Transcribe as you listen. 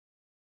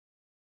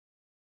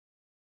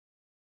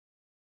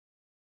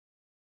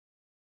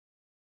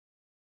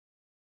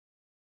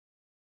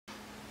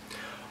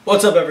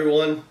What's up,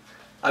 everyone?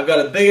 I've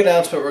got a big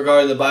announcement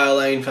regarding the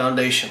BioLayne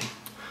Foundation.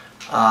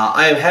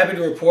 I am happy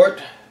to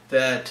report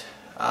that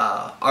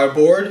our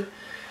board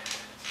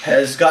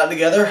has gotten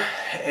together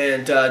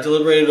and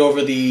deliberated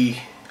over the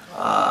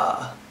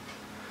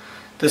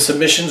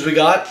submissions we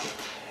got,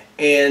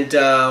 and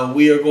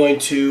we are going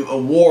to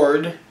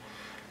award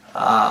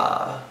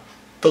the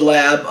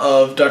lab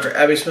of Dr.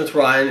 Abbie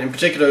Smith-Ryan, in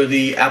particular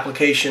the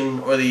application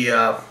or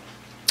the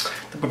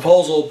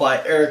proposal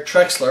by Eric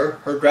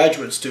Trexler, her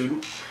graduate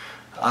student,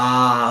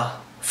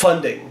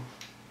 funding.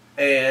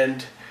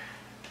 And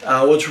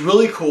what's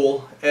really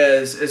cool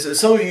is as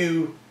some of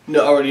you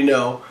already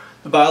know,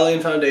 the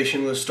BioLayne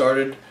Foundation was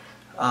started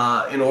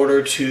in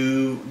order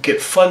to get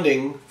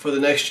funding for the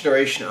next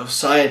generation of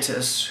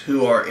scientists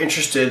who are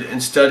interested in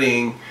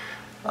studying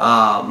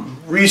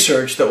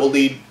research that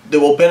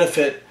will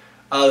benefit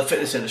the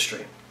fitness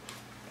industry.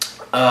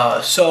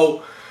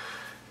 So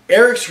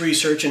Eric's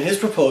research and his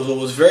proposal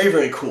was very,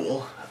 very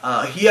cool.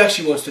 He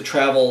actually wants to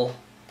travel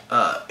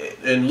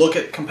and look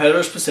at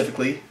competitors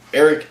specifically.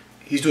 Eric,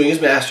 he's doing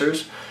his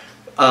master's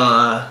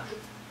at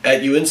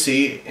UNC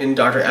in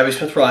Dr. Abbie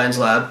Smith-Ryan's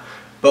lab.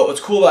 But what's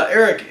cool about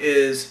Eric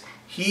is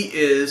he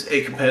is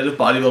a competitive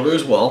bodybuilder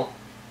as well,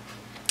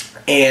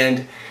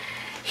 and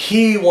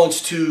he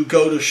wants to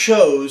go to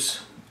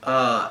shows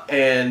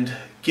and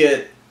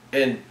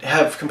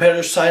have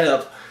competitors sign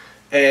up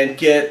and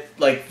get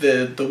like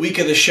the week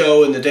of the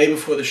show and the day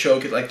before the show,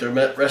 get like their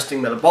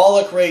resting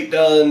metabolic rate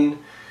done,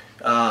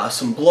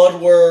 some blood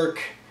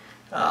work,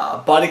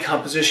 body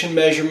composition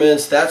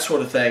measurements, that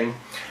sort of thing.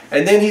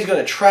 And then he's going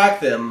to track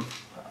them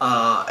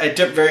at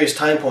various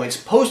time points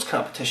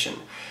post-competition,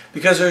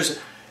 because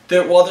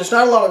while there's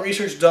not a lot of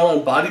research done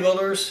on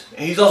bodybuilders,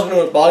 he's also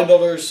doing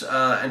bodybuilders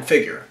and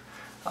figure,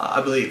 I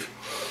believe.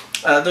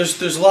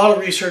 There's a lot of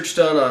research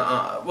done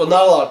on, well,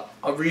 not a lot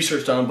of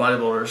research done on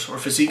bodybuilders or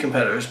physique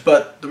competitors,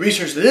 but the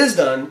research that is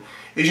done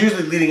is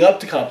usually leading up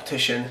to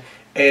competition,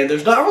 and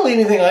there's not really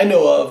anything I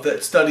know of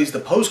that studies the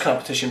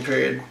post-competition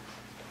period.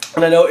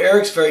 And I know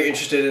Eric's very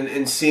interested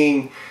in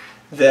seeing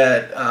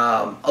that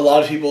a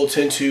lot of people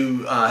tend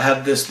to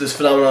have this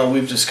phenomenon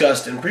we've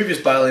discussed in previous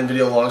BioLayne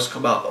video logs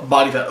about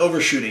body fat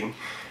overshooting.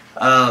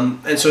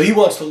 And so he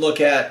wants to look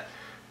at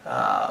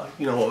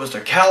what was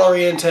their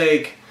calorie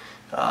intake,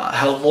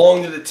 how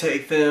long did it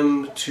take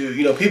them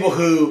to, people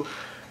who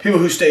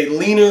stayed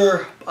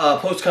leaner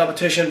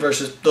post-competition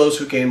versus those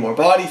who gained more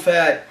body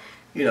fat,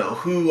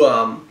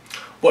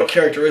 what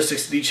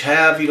characteristics did each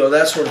have,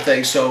 that sort of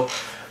thing. So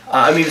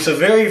I mean, it's a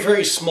very,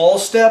 very small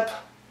step,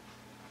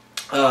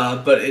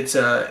 but it's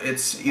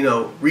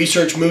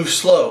research moves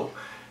slow,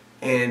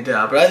 and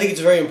but I think it's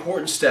a very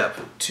important step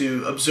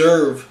to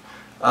observe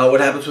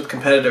what happens with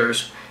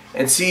competitors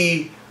and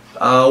see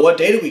what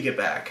data we get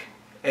back,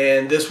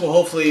 and this will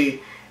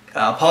hopefully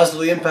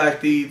positively impact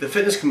the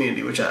fitness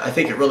community, which I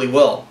think it really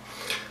will.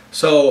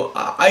 So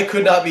I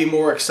could not be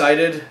more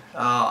excited.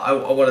 I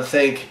want to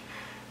thank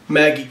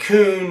Maggie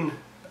Kuhn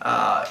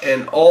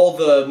and all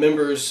the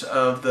members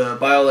of the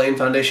BioLayne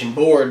Foundation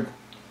board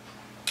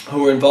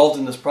who were involved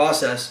in this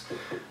process.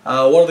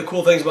 One of the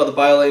cool things about the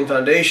BioLayne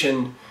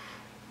Foundation,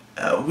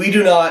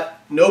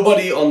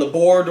 nobody on the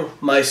board,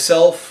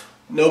 myself,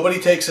 nobody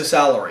takes a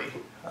salary.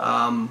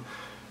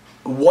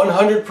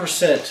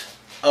 100%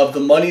 of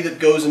the money that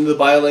goes into the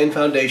BioLayne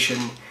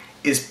Foundation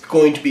is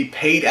going to be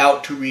paid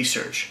out to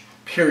research,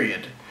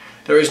 period.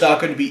 There is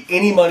not going to be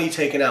any money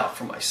taken out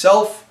for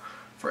myself,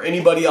 for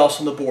anybody else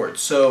on the board.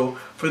 So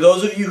for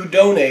those of you who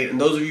donate and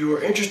those of you who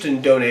are interested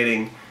in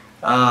donating,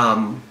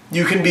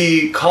 you can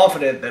be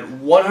confident that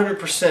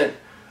 100%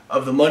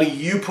 of the money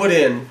you put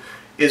in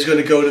is going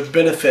to go to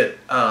benefit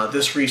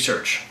this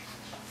research.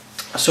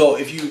 So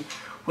if you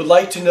would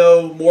like to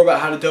know more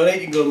about how to donate,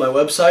 you can go to my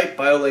website,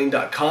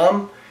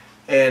 biolayne.com,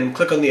 and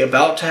click on the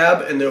About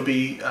tab, and there'll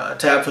be a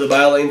tab for the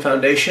BioLayne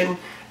Foundation,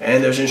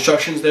 and there's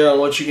instructions there on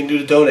what you can do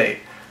to donate.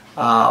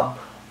 On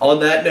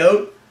that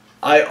note,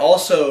 I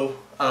also,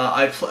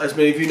 as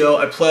many of you know,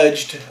 I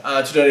pledged to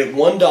donate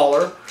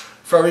 $1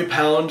 for every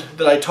pound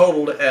that I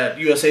totaled at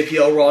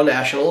USAPL Raw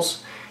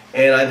Nationals,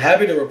 and I'm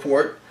happy to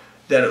report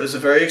that it was a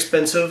very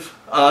expensive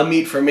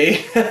meet for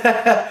me.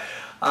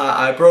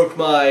 I broke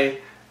my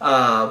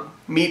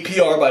meet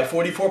PR by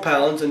 44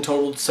 pounds and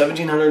totaled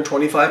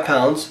 1,725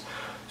 pounds,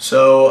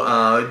 so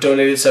I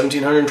donated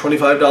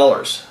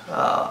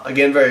 $1,725.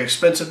 Again, very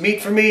expensive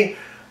meet for me,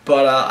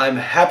 but I'm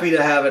happy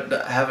to have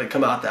it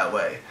come out that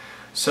way.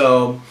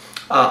 So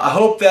I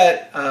hope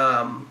that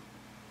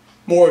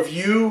more of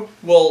you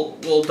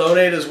will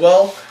donate as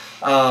well,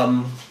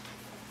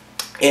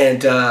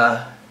 and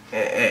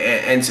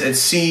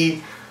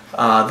see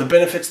the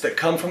benefits that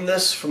come from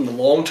this from the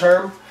long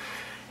term.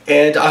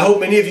 And I hope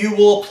many of you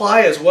will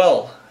apply as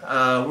well.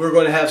 We're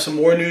going to have some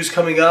more news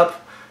coming up.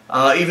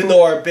 Even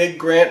though our big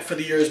grant for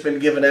the year has been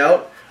given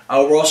out,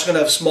 we're also going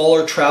to have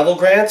smaller travel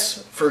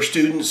grants for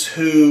students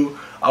who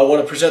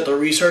want to present their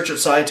research at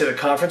scientific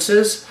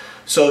conferences.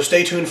 So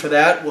stay tuned for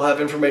that. We'll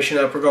have information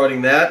up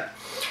regarding that.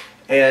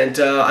 And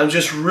I'm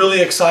just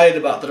really excited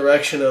about the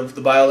direction of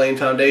the BioLayne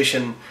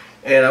Foundation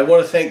And I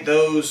want to thank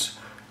those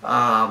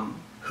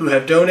who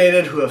have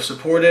donated, who have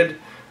supported.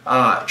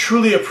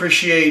 Truly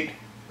appreciate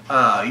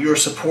your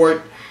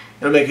support.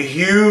 It'll make a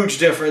huge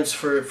difference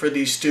for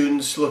these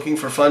students looking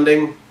for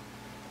funding.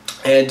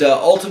 And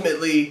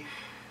ultimately,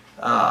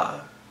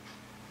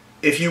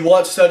 if you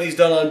want studies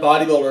done on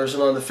bodybuilders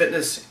and on the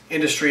fitness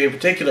industry in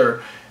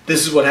particular,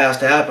 this is what has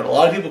to happen. A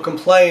lot of people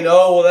complain,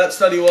 oh, well, that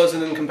study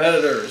wasn't in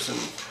competitors. And,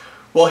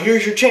 well,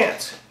 here's your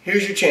chance.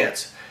 Here's your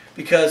chance.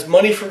 Because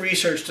money for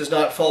research does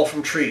not fall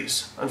from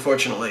trees,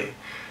 unfortunately.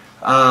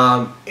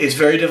 It's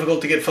very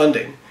difficult to get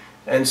funding.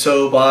 And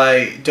so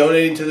by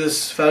donating to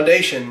this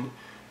foundation,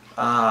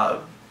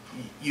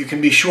 you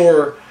can be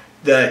sure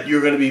that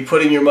you're going to be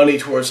putting your money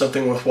towards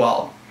something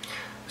worthwhile.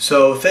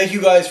 So thank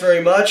you guys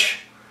very much.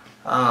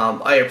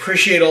 I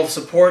appreciate all the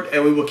support,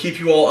 and we will keep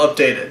you all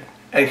updated.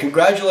 And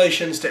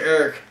congratulations to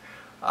Eric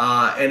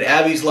and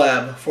Abbie's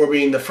lab for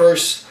being the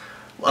first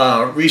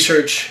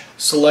research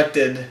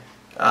selected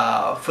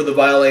for the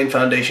BioLayne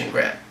Foundation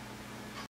grant.